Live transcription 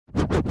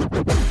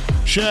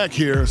Shaq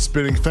here,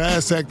 spitting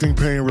fast-acting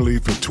pain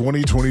relief for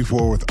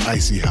 2024 with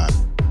Icy Hot.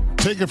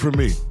 Take it from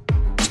me.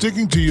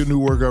 Sticking to your new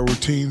workout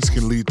routines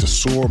can lead to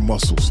sore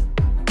muscles.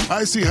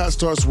 Icy Hot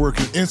starts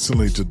working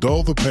instantly to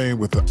dull the pain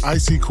with the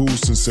icy cool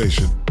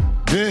sensation.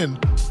 Then,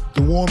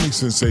 the warming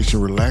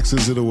sensation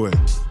relaxes it away.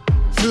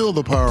 Feel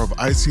the power of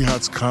Icy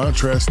Hot's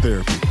contrast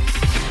therapy.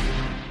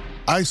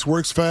 Ice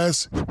works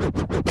fast.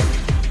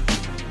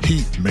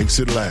 Heat makes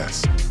it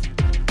last.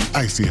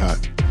 Icy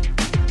Hot.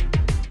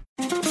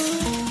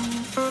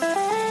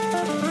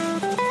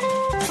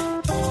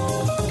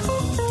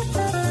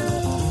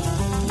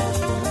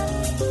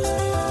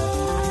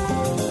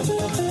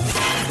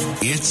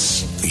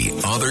 It's The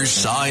Other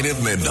Side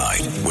of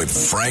Midnight with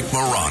Frank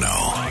Morano.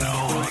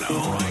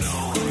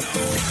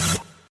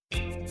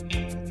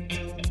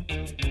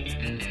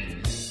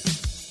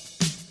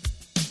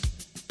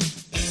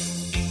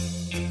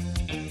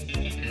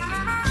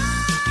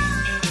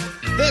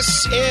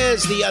 This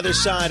is The Other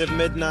Side of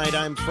Midnight.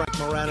 I'm Frank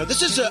Morano.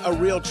 This is a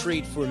real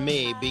treat for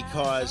me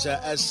because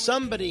as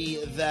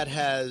somebody that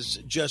has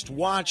just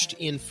watched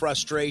in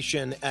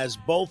frustration as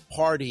both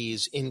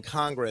parties in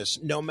Congress,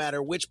 no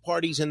matter which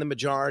party's in the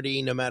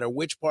majority, no matter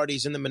which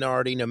party's in the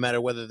minority, no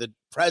matter whether the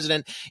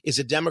president is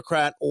a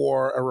Democrat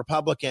or a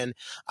Republican,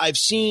 I've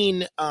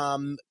seen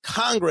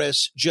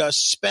Congress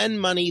just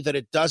spend money that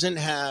it doesn't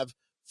have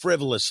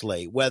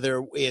frivolously,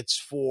 whether it's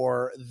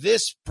for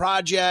this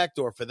project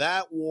or for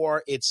that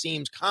war. It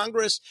seems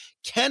Congress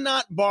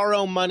cannot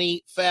borrow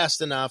money fast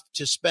enough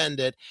to spend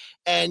it.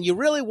 And you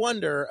really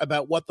wonder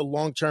about what the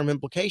long-term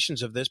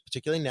implications of this,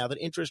 particularly now that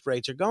interest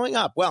rates are going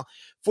up. Well,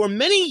 for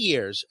many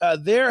years,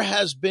 there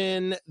has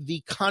been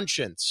the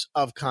conscience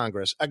of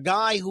Congress, a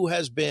guy who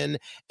has been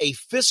a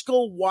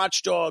fiscal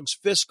watchdog,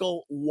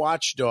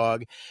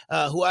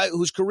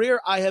 whose career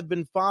I have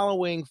been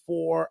following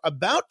for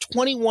about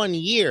 21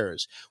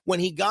 years.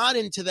 When he got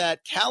into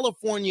that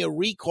California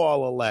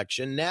recall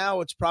election,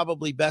 now it's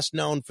probably best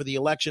known for the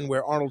election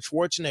where Arnold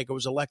Schwarzenegger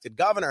was elected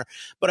governor.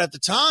 But at the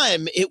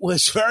time, it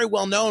was very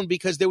well known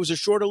because there was a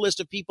shorter list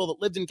of people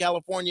that lived in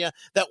California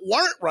that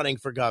weren't running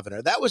for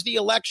governor. That was the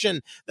election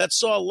that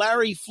saw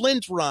Larry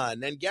Flynt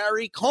run and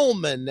Gary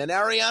Coleman and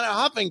Ariana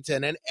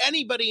Huffington and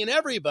anybody and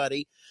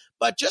everybody.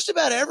 But just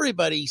about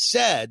everybody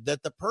said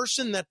that the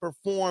person that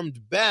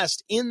performed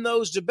best in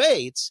those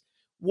debates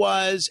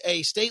was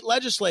a state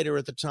legislator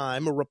at the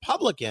time, a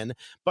Republican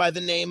by the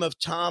name of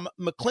Tom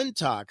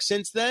McClintock.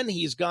 Since then,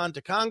 he's gone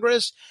to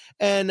Congress,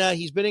 and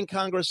he's been in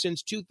Congress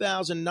since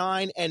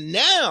 2009, and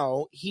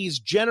now he's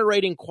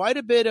generating quite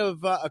a bit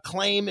of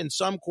acclaim in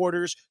some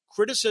quarters,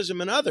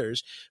 criticism in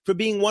others, for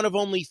being one of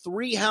only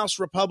 3 House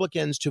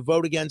Republicans to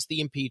vote against the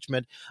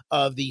impeachment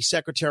of the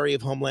Secretary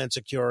of Homeland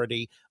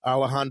Security,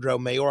 Alejandro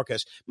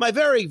Mayorkas. My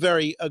very,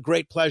 very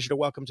great pleasure to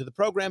welcome to the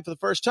program for the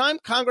first time,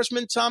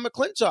 Congressman Tom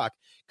McClintock.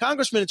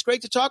 Congressman, it's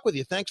great to talk with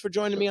you. Thanks for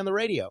joining me on the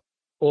radio.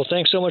 Well,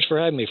 thanks so much for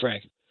having me,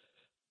 Frank.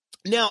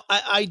 Now,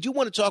 I do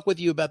want to talk with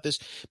you about this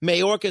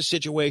Mayorkas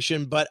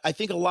situation, but I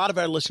think a lot of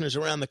our listeners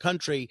around the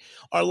country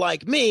are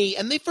like me,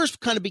 and they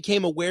first kind of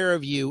became aware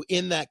of you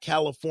in that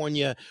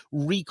California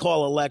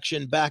recall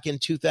election back in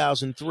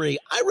 2003.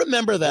 I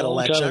remember that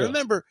election.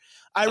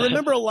 I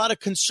remember a lot of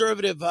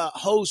conservative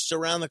hosts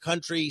around the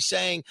country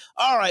saying,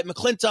 all right,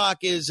 McClintock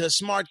is a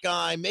smart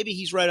guy. Maybe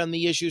he's right on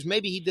the issues.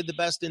 Maybe he did the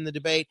best in the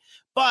debate.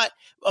 But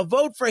a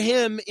vote for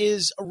him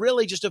is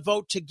really just a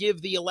vote to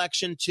give the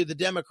election to the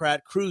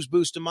Democrat, Cruz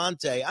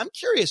Bustamante. I'm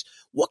curious,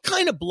 what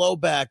kind of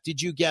blowback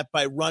did you get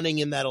by running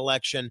in that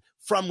election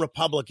from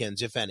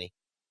Republicans, if any?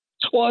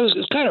 Well, it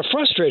was kind of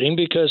frustrating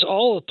because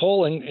all the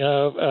polling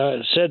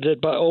said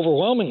that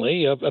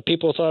overwhelmingly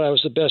people thought I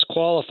was the best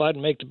qualified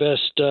and make the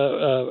best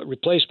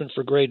replacement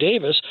for Gray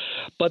Davis,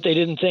 but they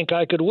didn't think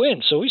I could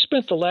win. So we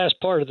spent the last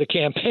part of the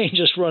campaign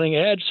just running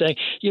ads saying,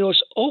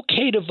 it's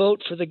okay to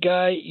vote for the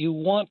guy you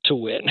want to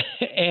win,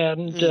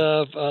 and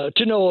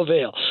to no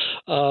avail.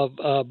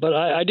 But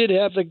I did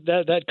have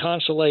that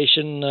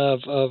consolation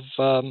of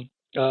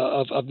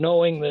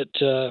knowing that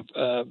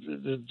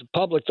the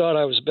public thought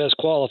I was best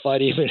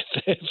qualified, even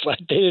if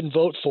they didn't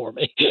vote for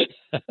me.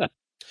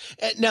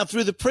 Now,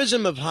 through the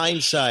prism of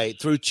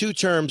hindsight, through 2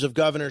 terms of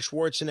Governor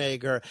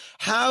Schwarzenegger,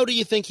 how do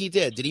you think he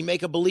did? Did he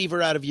make a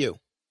believer out of you?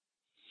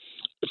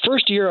 The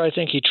first year, I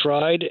think he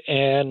tried,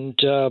 and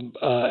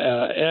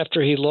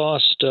after he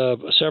lost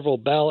several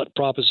ballot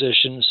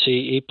propositions,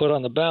 he put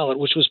on the ballot,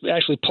 which was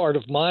actually part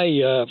of my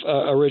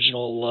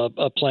original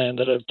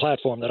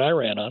platform that I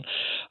ran on.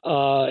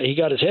 He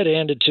got his head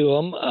handed to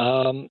him,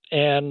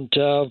 and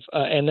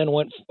then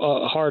went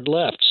hard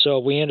left. So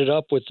we ended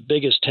up with the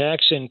biggest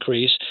tax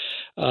increase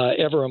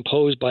ever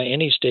imposed by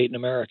any state in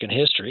American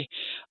history,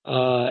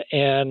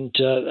 and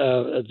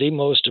the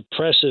most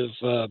oppressive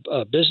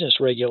business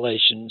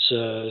regulations,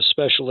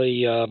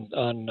 especially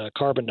on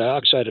carbon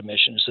dioxide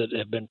emissions, that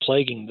have been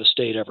plaguing the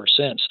state ever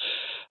since.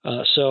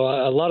 So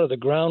a lot of the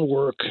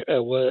groundwork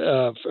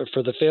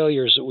for the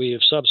failures that we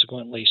have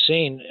subsequently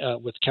seen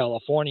with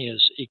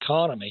California's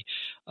economy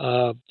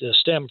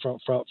stem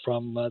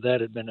from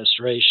that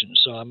administration.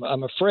 So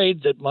I'm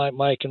afraid that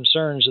my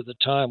concerns at the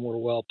time were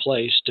well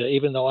placed,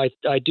 even though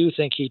I do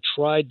think he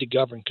tried to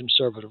govern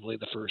conservatively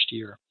the first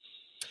year.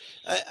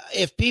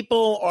 If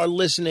people are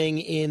listening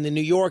in the New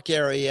York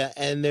area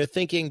and they're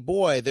thinking,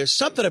 boy, there's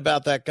something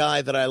about that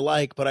guy that I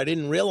like, but I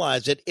didn't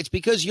realize it, it's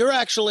because you're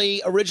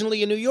actually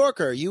originally a New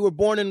Yorker. You were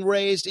born and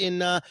raised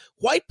in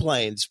White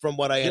Plains, from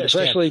what I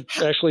understand. Yes,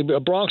 actually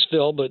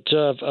Bronxville, but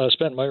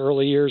spent my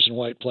early years in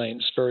White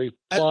Plains. Very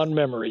fond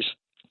memories.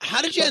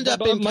 How did you end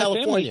up in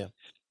California?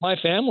 My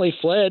family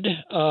fled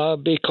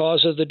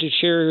because of the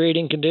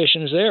deteriorating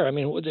conditions there. I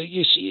mean,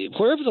 you see,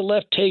 wherever the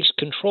left takes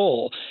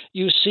control,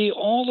 you see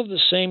all of the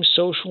same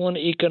social and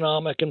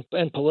economic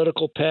and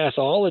political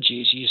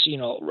pathologies. You see,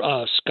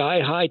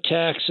 sky-high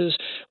taxes,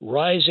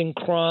 rising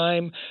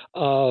crime,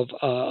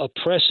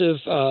 oppressive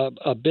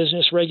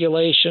business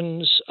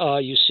regulations.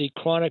 You see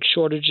chronic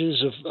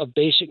shortages of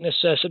basic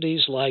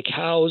necessities like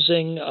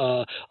housing,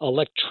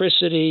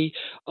 electricity,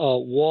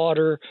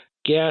 water,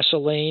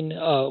 gasoline,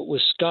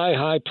 with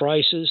sky-high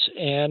prices,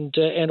 and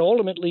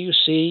ultimately you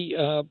see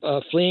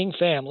fleeing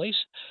families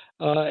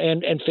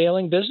and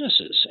failing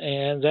businesses,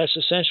 and that's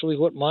essentially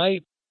what my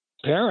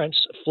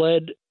parents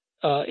fled.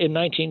 In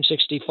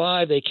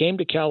 1965, they came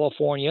to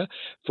California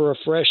for a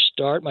fresh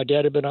start. My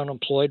dad had been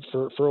unemployed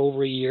for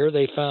over a year.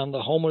 They found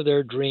the home of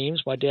their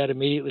dreams. My dad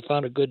immediately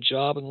found a good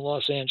job in the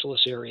Los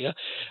Angeles area,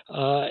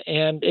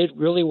 and it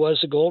really was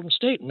a golden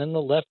state. And then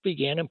the left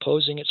began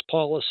imposing its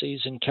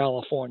policies in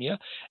California,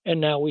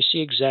 and now we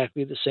see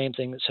exactly the same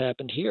thing that's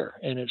happened here.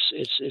 And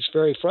it's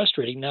very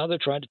frustrating. Now they're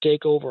trying to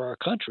take over our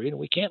country, and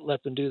we can't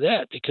let them do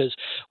that, because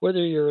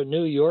whether you're a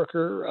New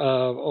Yorker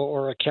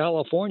or a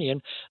Californian,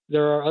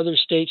 there are other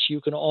states you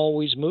can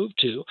always move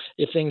to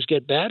if things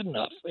get bad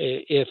enough.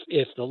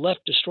 If the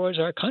left destroys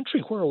our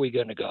country, where are we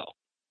going to go?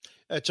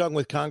 Talking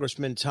with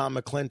Congressman Tom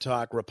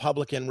McClintock,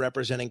 Republican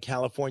representing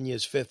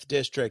California's 5th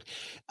District.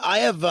 I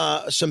have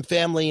some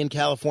family in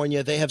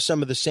California. They have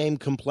some of the same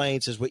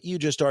complaints as what you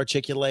just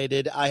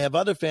articulated. I have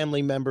other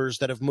family members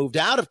that have moved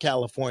out of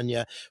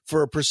California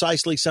for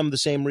precisely some of the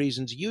same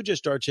reasons you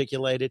just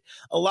articulated.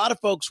 A lot of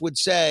folks would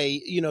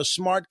say,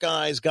 smart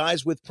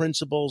guys with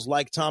principles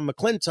like Tom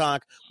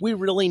McClintock, we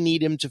really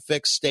need him to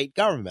fix state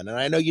government. And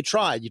I know you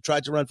tried. You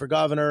tried to run for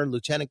governor,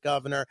 lieutenant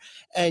governor,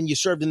 and you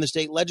served in the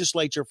state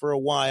legislature for a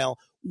while.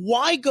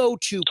 Why go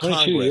to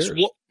Congress?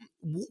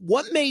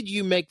 What made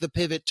you make the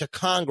pivot to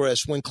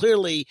Congress when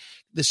clearly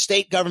the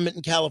state government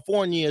in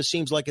California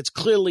seems like it's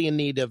clearly in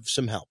need of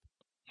some help?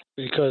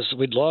 Because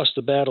we'd lost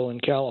the battle in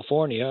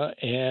California,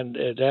 and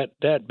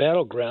that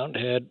battleground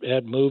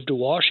had moved to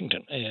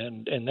Washington,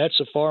 and that's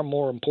a far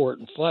more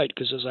important fight,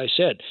 because, as I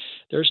said,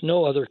 there's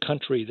no other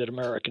country that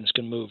Americans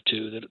can move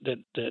to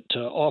that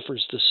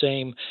offers the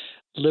same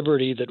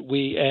liberty that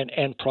we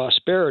and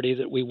prosperity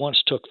that we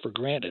once took for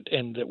granted,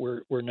 and that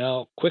we're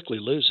now quickly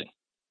losing.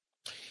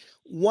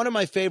 One of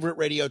my favorite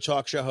radio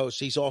talk show hosts,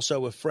 he's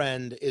also a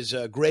friend, is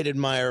a great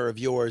admirer of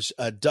yours,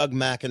 Doug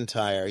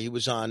McIntyre. He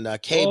was on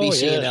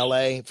KBC in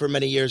L.A. for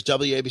many years,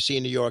 WABC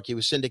in New York. He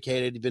was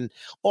syndicated, he'd been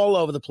all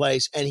over the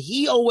place. And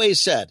he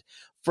always said,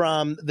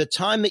 from the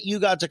time that you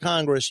got to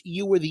Congress,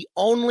 you were the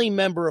only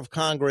member of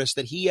Congress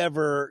that he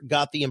ever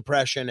got the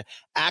impression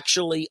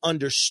actually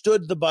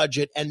understood the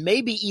budget, and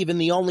maybe even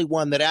the only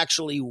one that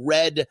actually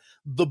read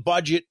the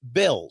budget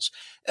bills.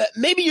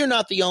 Maybe you're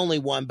not the only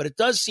one, but it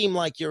does seem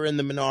like you're in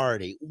the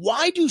minority.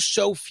 Why do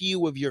so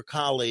few of your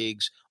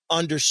colleagues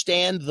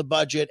understand the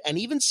budget and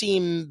even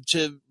seem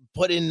to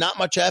put in not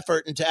much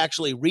effort into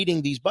actually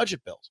reading these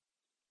budget bills?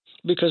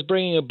 Because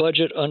bringing a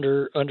budget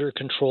under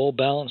control,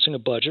 balancing a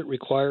budget,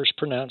 requires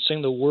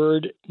pronouncing the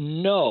word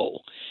no.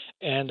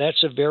 And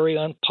that's a very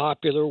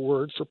unpopular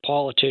word for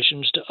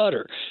politicians to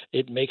utter.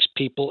 It makes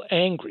people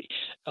angry.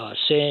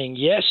 Saying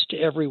yes to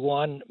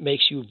everyone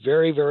makes you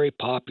very, very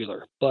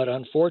popular. But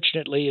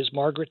unfortunately, as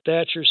Margaret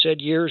Thatcher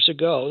said years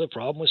ago, the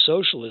problem with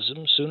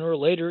socialism, sooner or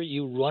later,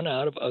 you run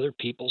out of other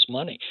people's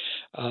money.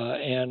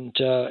 And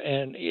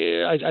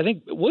I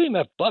think William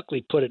F.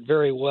 Buckley put it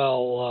very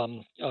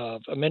well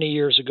many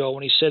years ago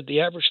when he said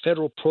the average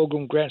federal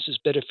program grants its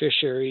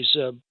beneficiaries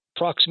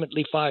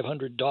approximately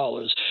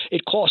 $500.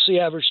 It costs the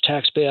average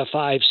taxpayer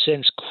 5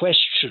 cents.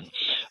 Question: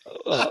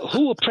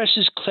 who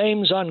oppresses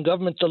claims on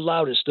government the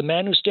loudest? The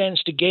man who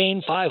stands to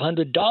gain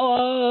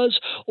 $500,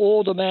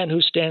 or the man who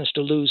stands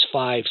to lose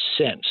 5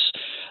 cents?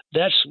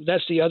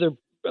 That's the other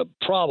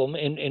problem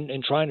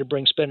in trying to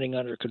bring spending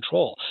under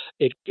control.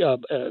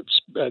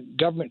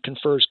 Government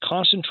confers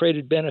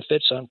concentrated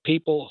benefits on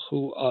people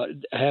who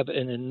have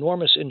an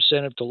enormous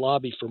incentive to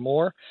lobby for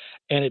more,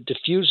 and it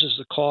diffuses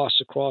the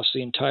costs across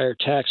the entire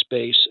tax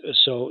base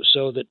so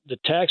that the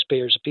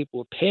taxpayers, the people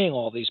who are paying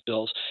all these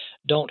bills,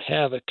 don't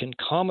have a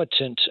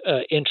concomitant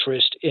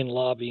interest in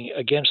lobbying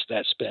against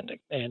that spending,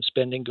 and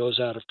spending goes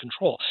out of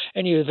control.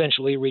 And you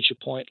eventually reach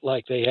a point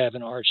like they have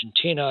in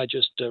Argentina. I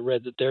just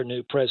read that their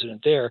new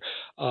president there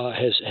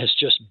has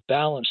just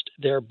balanced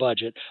their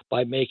budget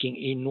by making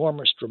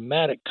enormous,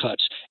 dramatic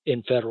cuts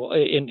in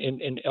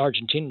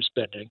Argentine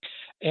spending,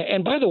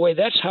 And by the way,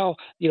 that's how,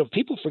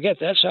 people forget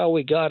that's how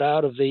we got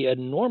out of the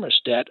enormous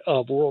debt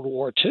of World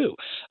War II.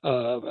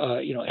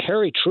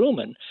 Harry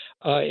Truman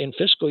in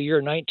fiscal year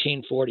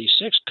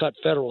 1946 cut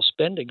federal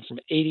spending from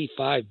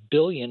 $85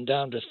 billion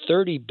down to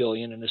 $30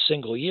 billion in a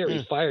single year.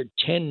 He fired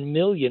 10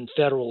 million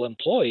federal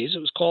employees. It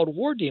was called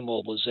war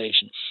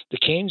demobilization. The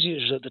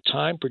Keynesians at the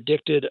time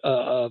predicted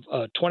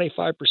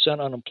 25%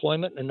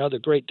 unemployment and another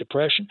Great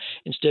Depression.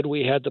 Instead,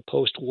 we had the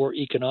post-war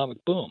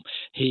economic boom.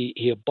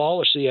 He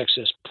abolished the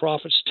excess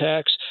profits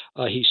tax.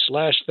 He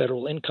slashed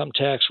federal income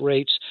tax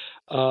rates.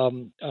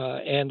 And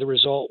the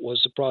result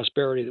was the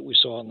prosperity that we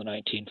saw in the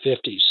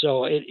 1950s.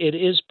 So it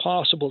is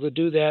possible to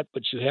do that,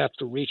 but you have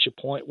to reach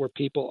a point where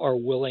people are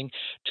willing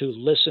to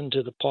listen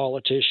to the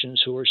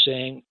politicians who are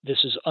saying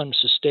this is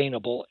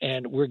unsustainable.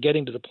 And we're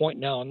getting to the point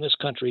now in this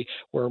country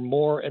where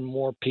more and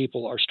more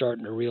people are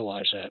starting to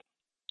realize that.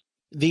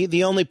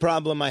 The only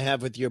problem I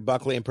have with your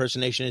Buckley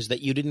impersonation is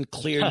that you didn't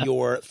clear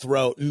your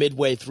throat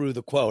midway through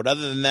the quote.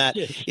 Other than that,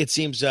 it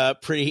seems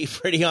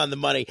pretty on the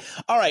money.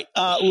 All right.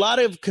 A lot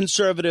of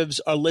conservatives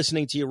are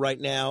listening to you right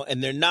now,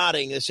 and they're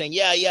nodding. They're saying,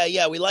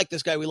 yeah, we like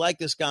this guy. We like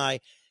this guy.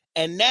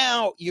 And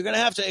now you're going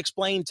to have to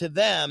explain to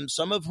them,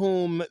 some of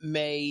whom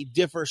may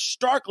differ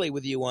starkly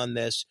with you on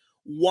this,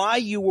 why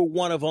you were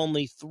one of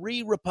only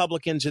 3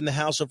 Republicans in the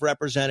House of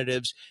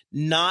Representatives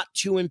not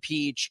to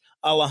impeach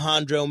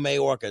Alejandro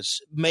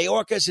Mayorkas.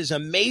 Mayorkas is a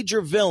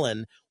major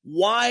villain.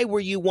 Why were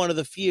you one of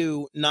the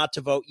few not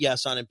to vote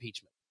yes on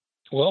impeachment?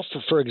 Well,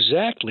 for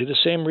exactly the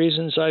same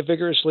reasons I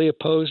vigorously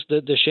opposed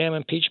the sham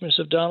impeachments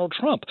of Donald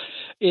Trump.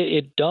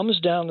 It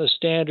dumbs down the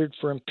standard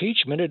for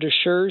impeachment. It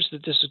assures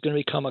that this is going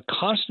to become a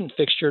constant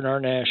fixture in our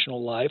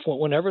national life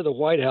whenever the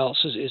White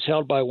House is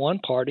held by one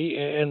party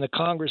and the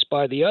Congress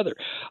by the other.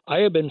 I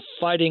have been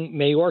fighting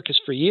Mayorkas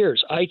for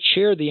years. I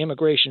chair the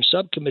Immigration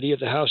Subcommittee of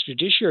the House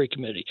Judiciary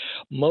Committee.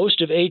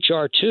 Most of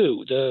H.R.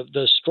 2,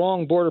 the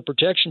strong border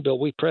protection bill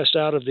we pressed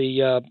out of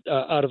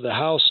the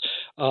House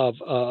of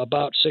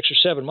about 6 or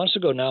 7 months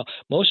ago now,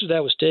 most of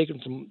that was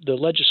taken from the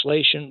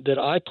legislation that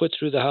I put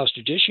through the House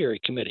Judiciary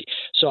Committee.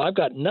 So I've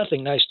got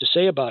nothing nice to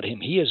say about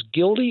him. He is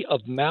guilty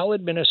of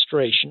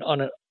maladministration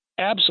on an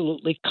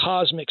absolutely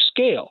cosmic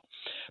scale.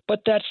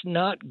 But that's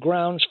not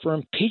grounds for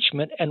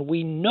impeachment, and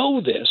we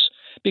know this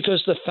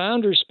because the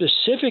founders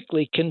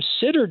specifically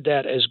considered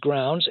that as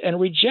grounds and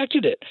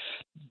rejected it.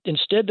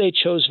 Instead, they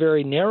chose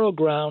very narrow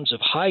grounds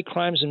of high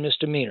crimes and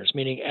misdemeanors,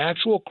 meaning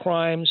actual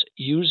crimes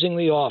using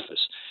the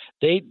office.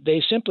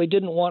 They simply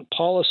didn't want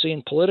policy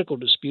and political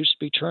disputes to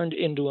be turned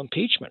into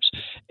impeachments.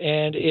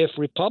 And if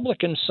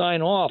Republicans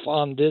sign off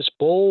on this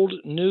bold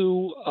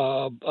new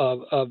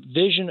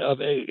vision of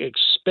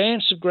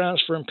expansive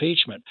grounds for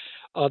impeachment,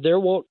 there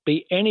won't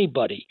be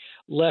anybody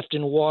left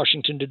in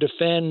Washington to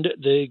defend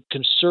the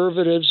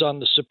conservatives on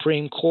the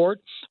Supreme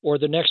Court or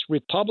the next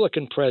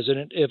Republican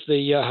president if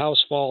the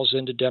House falls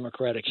into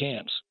Democratic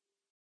hands.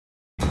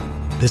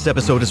 This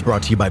episode is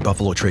brought to you by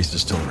Buffalo Trace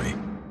Distillery.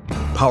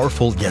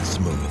 Powerful yet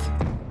smooth.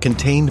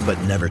 Contained but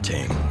never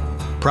tame.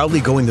 Proudly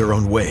going their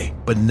own way,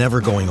 but never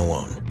going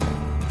alone.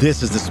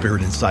 This is the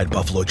spirit inside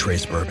Buffalo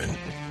Trace Bourbon.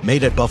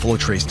 Made at Buffalo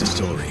Trace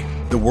Distillery,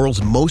 the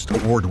world's most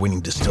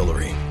award-winning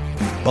distillery.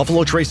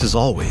 Buffalo Trace is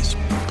always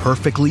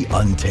perfectly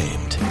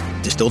untamed.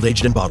 Distilled,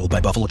 aged, and bottled by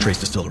Buffalo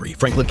Trace Distillery,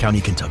 Franklin County,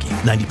 Kentucky.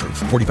 90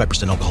 proof,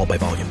 45% alcohol by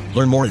volume.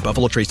 Learn more at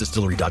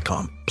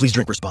buffalotracedistillery.com. Please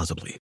drink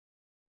responsibly.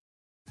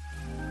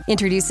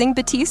 Introducing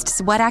Batiste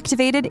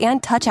Sweat-Activated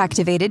and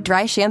Touch-Activated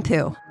Dry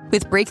Shampoo.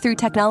 With breakthrough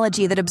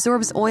technology that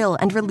absorbs oil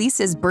and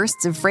releases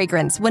bursts of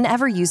fragrance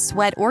whenever you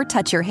sweat or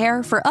touch your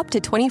hair for up to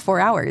 24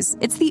 hours,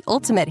 it's the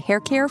ultimate hair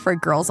care for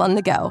girls on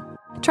the go.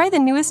 Try the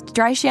newest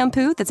dry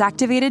shampoo that's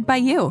activated by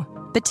you.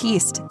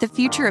 Batiste, the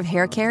future of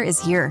hair care is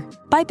here.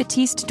 Buy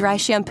Batiste Dry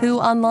Shampoo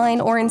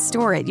online or in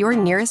store at your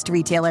nearest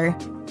retailer.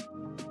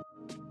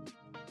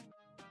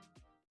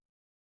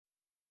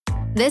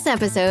 This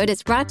episode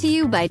is brought to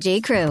you by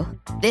J.Crew.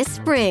 This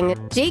spring,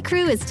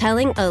 J.Crew is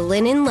telling a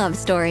linen love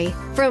story.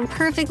 From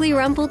perfectly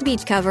rumpled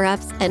beach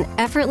cover-ups and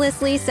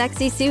effortlessly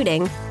sexy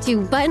suiting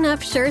to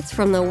button-up shirts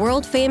from the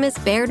world-famous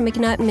Baird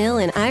McNutt Mill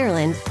in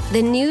Ireland,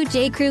 the new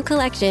J.Crew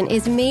collection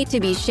is made to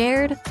be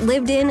shared,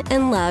 lived in,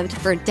 and loved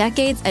for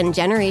decades and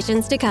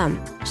generations to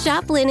come.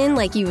 Shop linen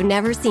like you've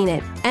never seen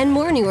it, and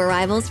more new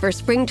arrivals for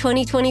spring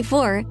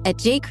 2024 at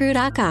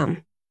jcrew.com.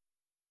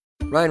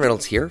 Ryan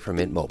Reynolds here from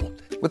Mint Mobile.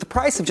 With the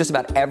price of just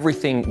about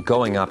everything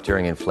going up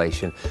during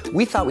inflation,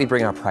 we thought we'd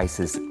bring our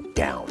prices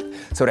down.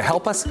 So to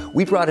help us,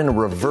 we brought in a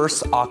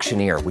reverse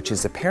auctioneer, which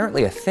is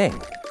apparently a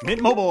thing. Mint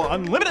Mobile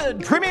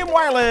Unlimited Premium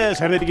Wireless.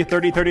 How to get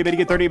 30, 30, bit to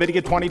get 30, bit to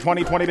get 20,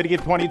 20, 20, bit to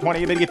get 20,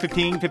 20, bit to get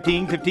 15,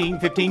 15, 15,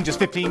 15, just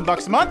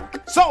 $15 a month?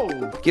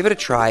 Sold! Give it a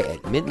try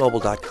at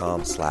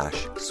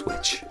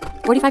mintmobile.com/switch.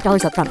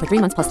 $45 up front for 3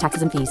 months plus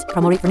taxes and fees.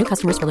 Promo rate for new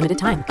customers for limited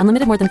time.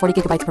 Unlimited more than 40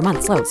 gigabytes per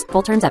month slows.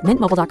 Full terms at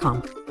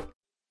mintmobile.com.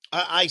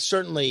 I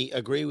certainly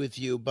agree with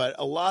you, but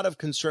a lot of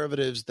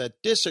conservatives that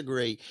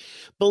disagree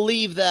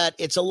believe that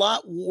it's a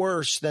lot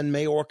worse than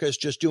Mayorkas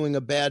just doing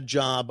a bad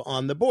job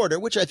on the border,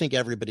 which I think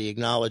everybody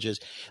acknowledges.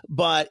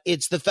 But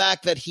it's the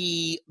fact that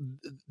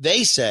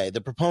they say,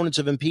 the proponents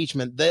of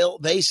impeachment,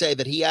 they say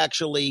that he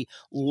actually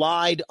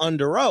lied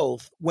under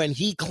oath when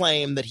he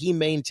claimed that he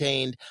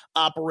maintained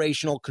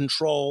operational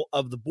control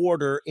of the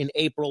border in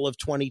April of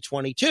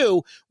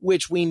 2022,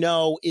 which we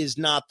know is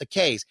not the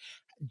case.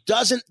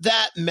 Doesn't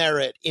that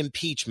merit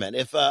impeachment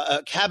if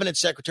a cabinet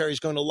secretary is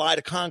going to lie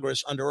to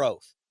Congress under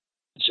oath?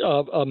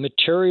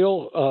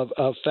 Material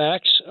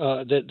facts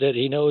that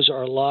he knows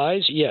are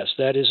lies, yes,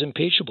 that is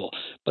impeachable.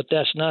 But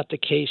that's not the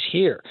case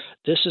here.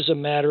 This is a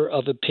matter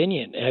of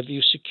opinion. Have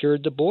you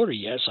secured the border?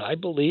 Yes, I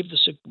believe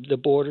the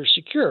border is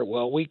secure.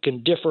 Well, we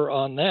can differ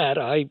on that.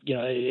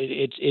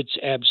 It's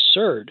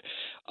absurd.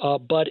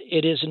 But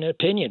it is an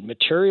opinion.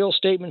 Material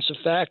statements of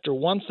fact are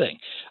one thing.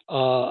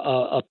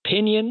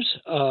 Opinions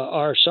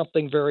are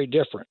something very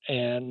different.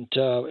 And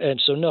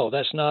so, no,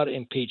 that's not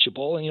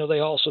impeachable. And, they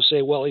also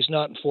say, well, he's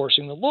not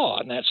enforcing the law,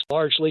 and that's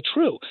largely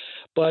true.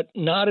 But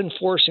not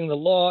enforcing the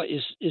law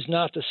is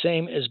not the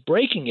same as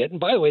breaking it. And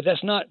by the way,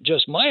 that's not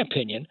just my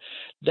opinion.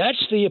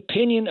 That's the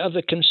opinion of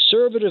the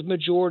conservative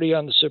majority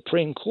on the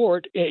Supreme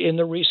Court in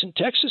the recent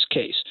Texas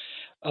case.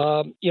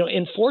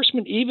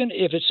 Enforcement, even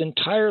if it's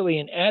entirely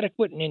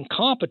inadequate and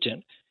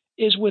incompetent,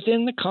 is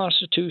within the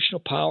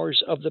constitutional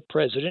powers of the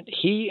president.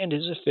 He and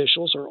his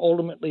officials are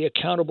ultimately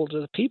accountable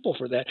to the people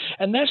for that.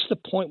 And that's the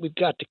point we've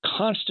got to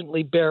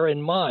constantly bear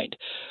in mind.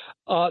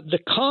 The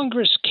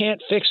Congress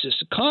can't fix this.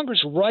 The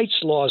Congress writes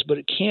laws, but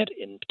it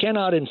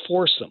cannot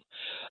enforce them.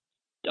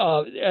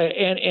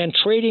 And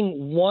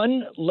trading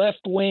one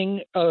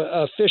left-wing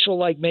official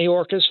like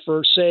Mayorkas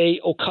for, say,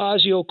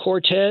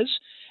 Ocasio-Cortez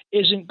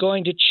isn't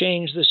going to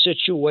change the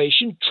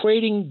situation.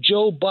 Trading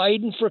Joe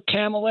Biden for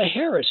Kamala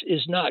Harris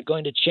is not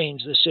going to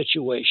change the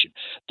situation.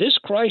 This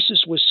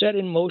crisis was set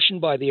in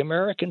motion by the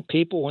American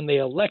people when they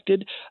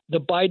elected the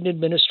Biden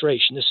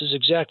administration. This is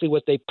exactly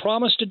what they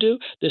promised to do.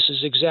 This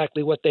is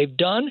exactly what they've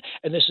done.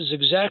 And this is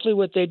exactly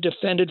what they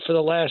defended for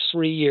the last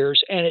 3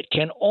 years. And it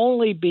can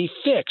only be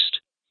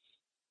fixed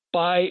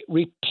by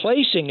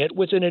replacing it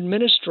with an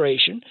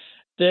administration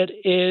that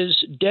is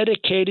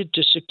dedicated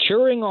to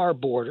securing our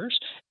borders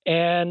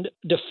and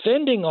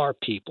defending our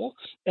people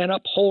and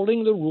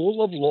upholding the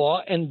rule of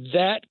law, and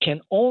that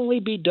can only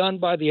be done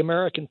by the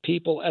American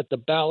people at the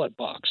ballot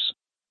box.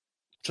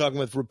 Talking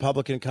with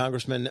Republican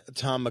Congressman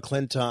Tom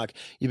McClintock.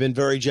 You've been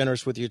very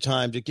generous with your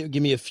time. To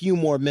give me a few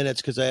more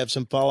minutes because I have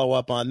some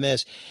follow-up on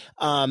this.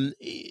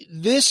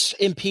 This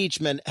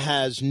impeachment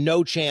has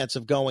no chance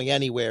of going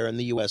anywhere in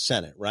the U.S.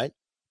 Senate, right?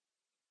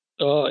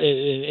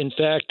 In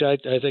fact, I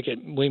think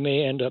we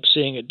may end up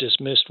seeing it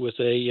dismissed with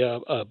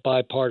a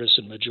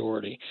bipartisan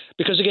majority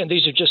because, again,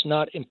 these are just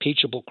not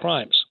impeachable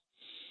crimes.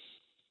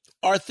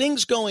 Are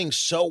things going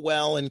so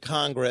well in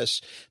Congress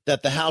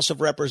that the House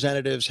of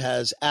Representatives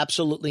has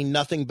absolutely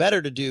nothing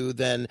better to do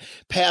than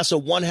pass a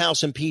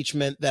one-house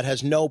impeachment that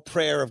has no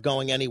prayer of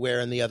going anywhere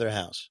in the other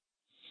house?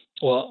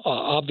 Well,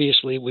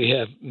 obviously, we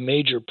have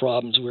major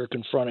problems we're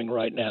confronting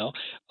right now,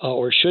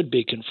 or should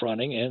be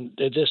confronting, and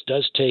this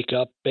does take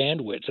up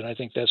bandwidth, and I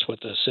think that's what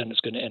the Senate's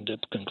going to end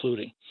up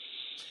concluding.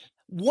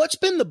 What's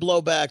been the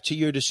blowback to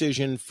your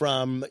decision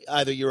from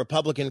either your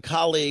Republican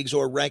colleagues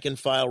or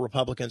rank-and-file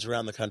Republicans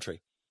around the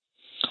country?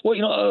 Well,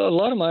 a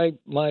lot of my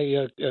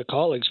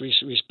colleagues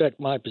respect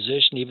my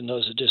position, even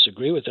those that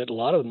disagree with it. A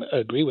lot of them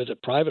agree with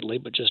it privately,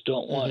 but just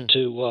don't want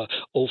to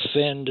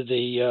offend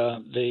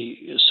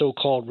the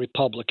so-called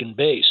Republican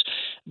base.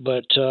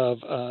 But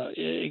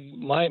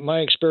my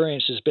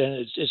experience has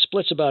been it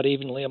splits about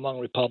evenly among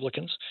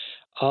Republicans.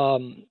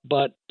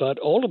 But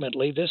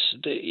ultimately,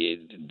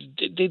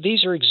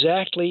 these are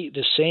exactly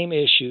the same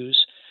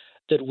issues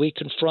that we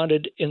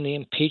confronted in the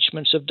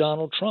impeachments of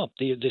Donald Trump.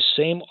 The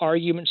same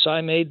arguments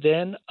I made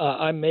then,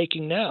 I'm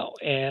making now.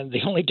 And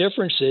the only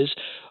difference is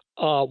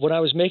when I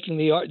was making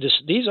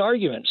these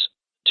arguments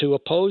to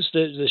oppose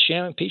the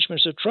sham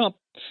impeachments of Trump,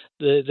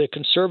 the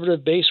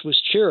conservative base was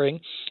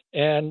cheering,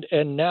 and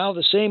now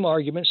the same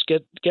arguments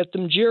get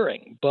them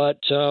jeering. But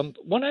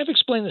when I've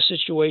explained the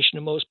situation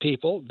to most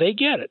people, they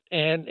get it,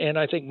 and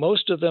I think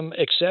most of them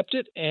accept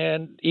it,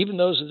 and even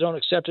those that don't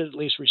accept it at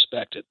least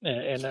respect it,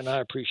 and I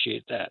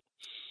appreciate that.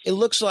 It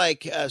looks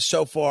like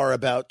so far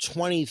about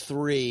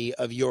 23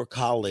 of your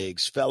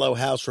colleagues, fellow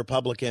House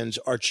Republicans,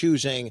 are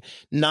choosing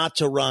not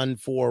to run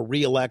for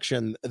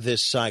re-election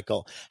this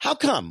cycle. How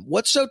come?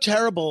 What's so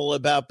terrible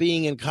about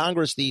being in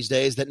Congress these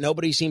days that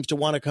nobody seems to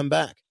want to come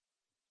back?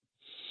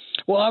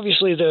 Well,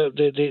 obviously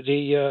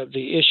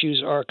the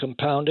issues are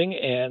compounding,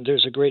 and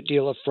there's a great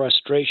deal of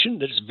frustration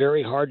that it's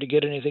very hard to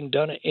get anything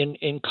done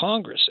in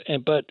Congress.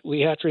 But we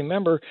have to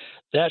remember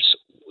that's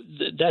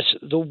that's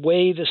the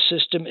way the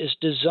system is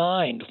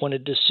designed. When a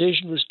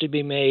decision was to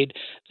be made,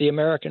 the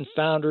American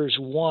founders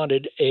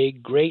wanted a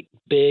great,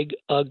 big,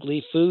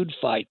 ugly food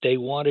fight. They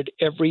wanted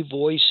every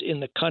voice in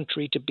the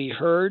country to be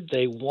heard.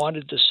 They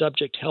wanted the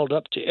subject held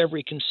up to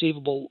every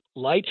conceivable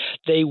light.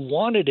 They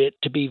wanted it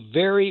to be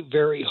very,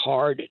 very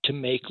hard to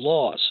make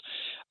laws.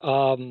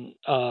 And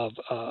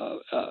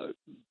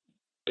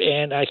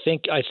I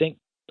think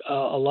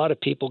a lot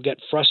of people get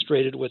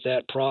frustrated with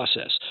that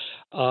process.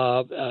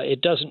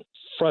 It doesn't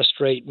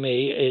frustrate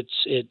me.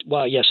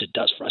 Well, yes, it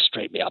does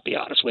frustrate me. I'll be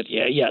honest with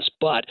you. Yes,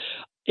 but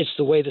it's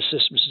the way the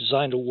system is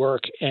designed to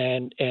work,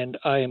 and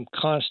I am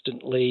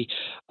constantly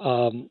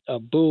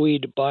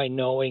buoyed by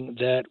knowing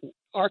that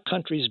our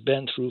country's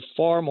been through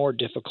far more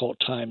difficult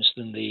times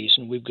than these,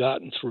 and we've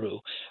gotten through,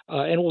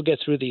 and we'll get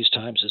through these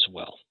times as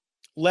well.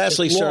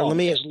 Lastly,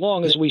 as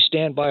long as we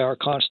stand by our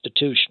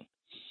Constitution.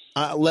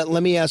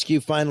 Let me ask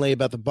you finally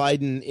about the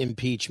Biden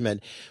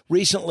impeachment.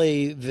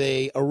 Recently,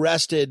 they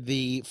arrested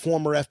the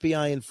former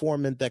FBI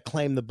informant that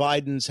claimed the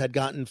Bidens had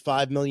gotten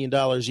 $5 million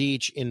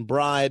each in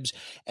bribes,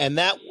 and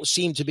that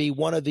seemed to be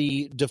one of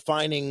the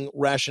defining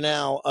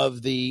rationale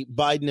of the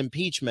Biden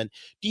impeachment.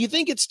 Do you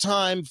think it's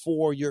time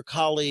for your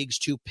colleagues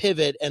to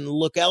pivot and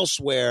look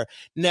elsewhere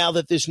now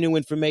that this new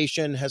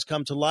information has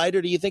come to light,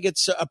 or do you think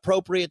it's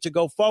appropriate to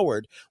go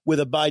forward with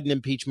a Biden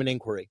impeachment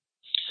inquiry?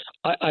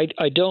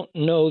 I don't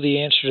know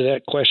the answer to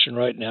that question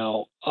right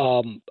now.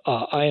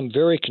 I am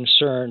very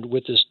concerned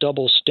with this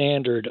double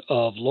standard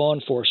of law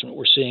enforcement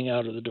we're seeing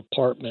out of the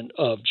Department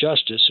of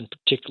Justice, and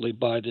particularly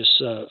by this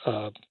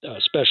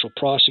special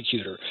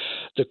prosecutor.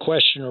 The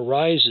question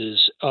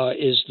arises,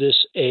 is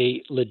this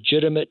a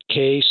legitimate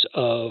case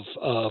of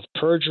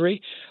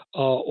perjury?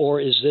 Or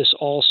is this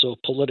also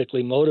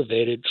politically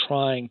motivated,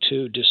 trying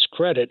to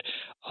discredit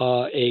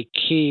a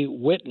key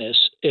witness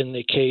in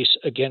the case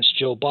against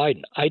Joe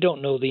Biden? I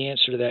don't know the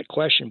answer to that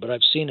question, but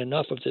I've seen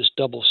enough of this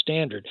double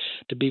standard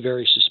to be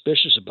very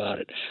suspicious about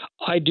it.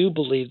 I do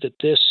believe that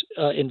this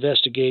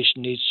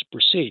investigation needs to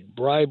proceed.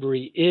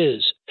 Bribery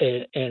is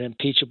an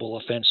impeachable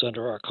offense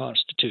under our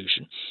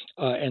Constitution,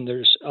 and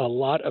there's a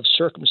lot of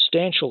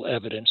circumstantial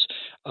evidence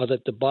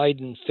that the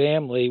Biden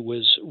family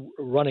was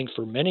running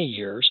for many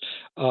years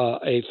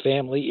a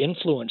family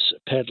influence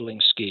peddling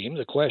scheme.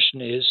 The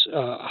question is,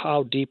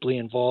 how deeply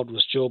involved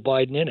was Joe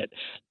Biden in it?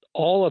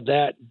 All of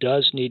that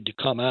does need to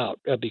come out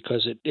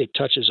because it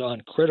touches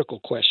on critical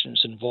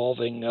questions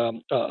involving,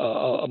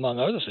 among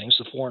other things,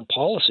 the foreign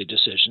policy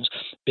decisions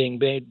being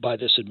made by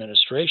this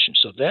administration.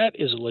 So that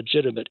is a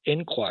legitimate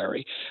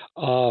inquiry.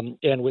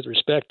 And with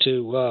respect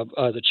to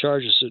the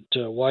charges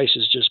that Weiss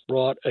has just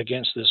brought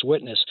against this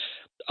witness,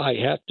 I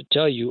have to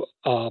tell you,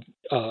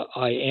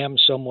 I am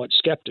somewhat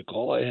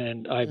skeptical,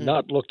 and I've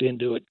not looked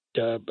into it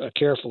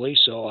carefully,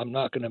 so I'm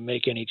not going to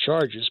make any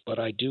charges, but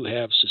I do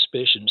have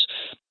suspicions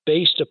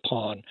based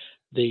upon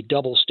the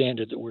double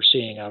standard that we're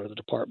seeing out of the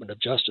Department of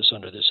Justice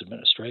under this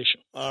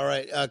administration. All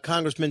right.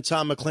 Congressman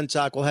Tom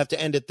McClintock, we'll have to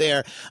end it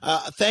there.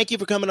 Thank you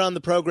for coming on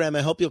the program.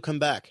 I hope you'll come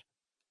back.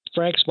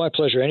 Frank, it's my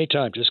pleasure.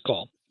 Anytime, just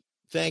call.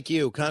 Thank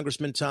you.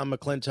 Congressman Tom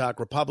McClintock,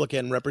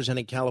 Republican,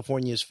 representing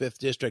California's 5th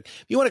District.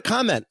 If you want to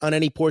comment on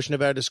any portion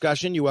of our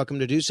discussion, you're welcome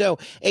to do so.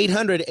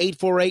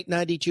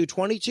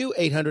 800-848-9222,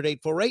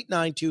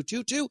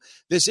 800-848-9222.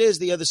 This is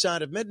The Other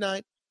Side of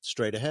Midnight.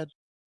 Straight ahead.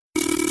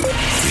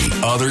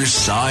 The Other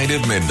Side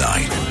of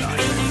Midnight.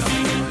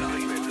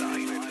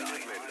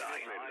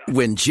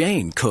 When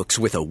Jane cooks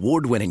with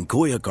award-winning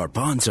Goya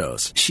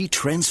garbanzos, she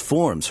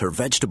transforms her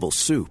vegetable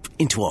soup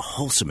into a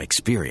wholesome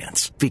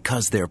experience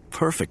because they're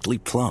perfectly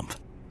plump.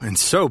 And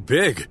so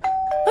big.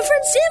 My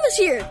friend Sam is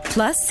here.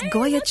 Plus,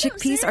 Goya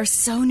chickpeas are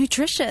so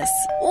nutritious.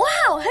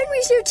 Wow,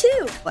 Henry's here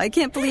too. I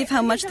can't believe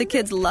how much the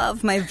kids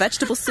love my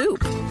vegetable soup.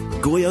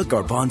 Goya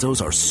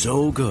garbanzos are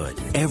so good,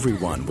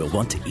 everyone will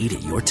want to eat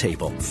at your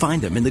table.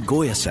 Find them in the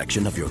Goya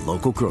section of your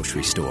local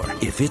grocery store.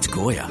 If it's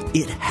Goya,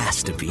 it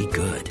has to be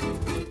good.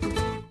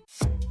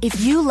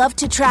 If you love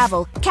to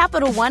travel,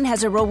 Capital One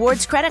has a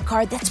rewards credit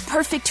card that's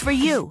perfect for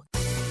you.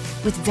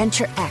 With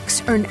Venture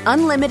X, earn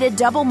unlimited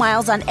double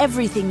miles on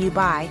everything you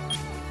buy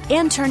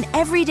and turn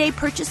everyday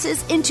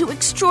purchases into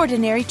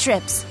extraordinary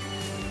trips.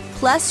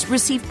 Plus,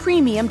 receive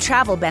premium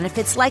travel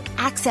benefits like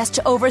access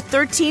to over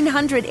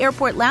 1,300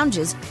 airport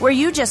lounges where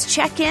you just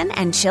check in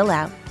and chill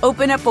out.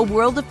 Open up a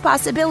world of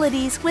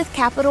possibilities with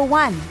Capital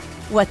One.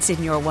 What's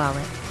in your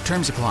wallet?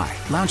 Terms apply.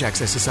 Lounge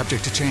access is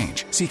subject to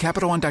change. See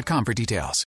CapitalOne.com for details.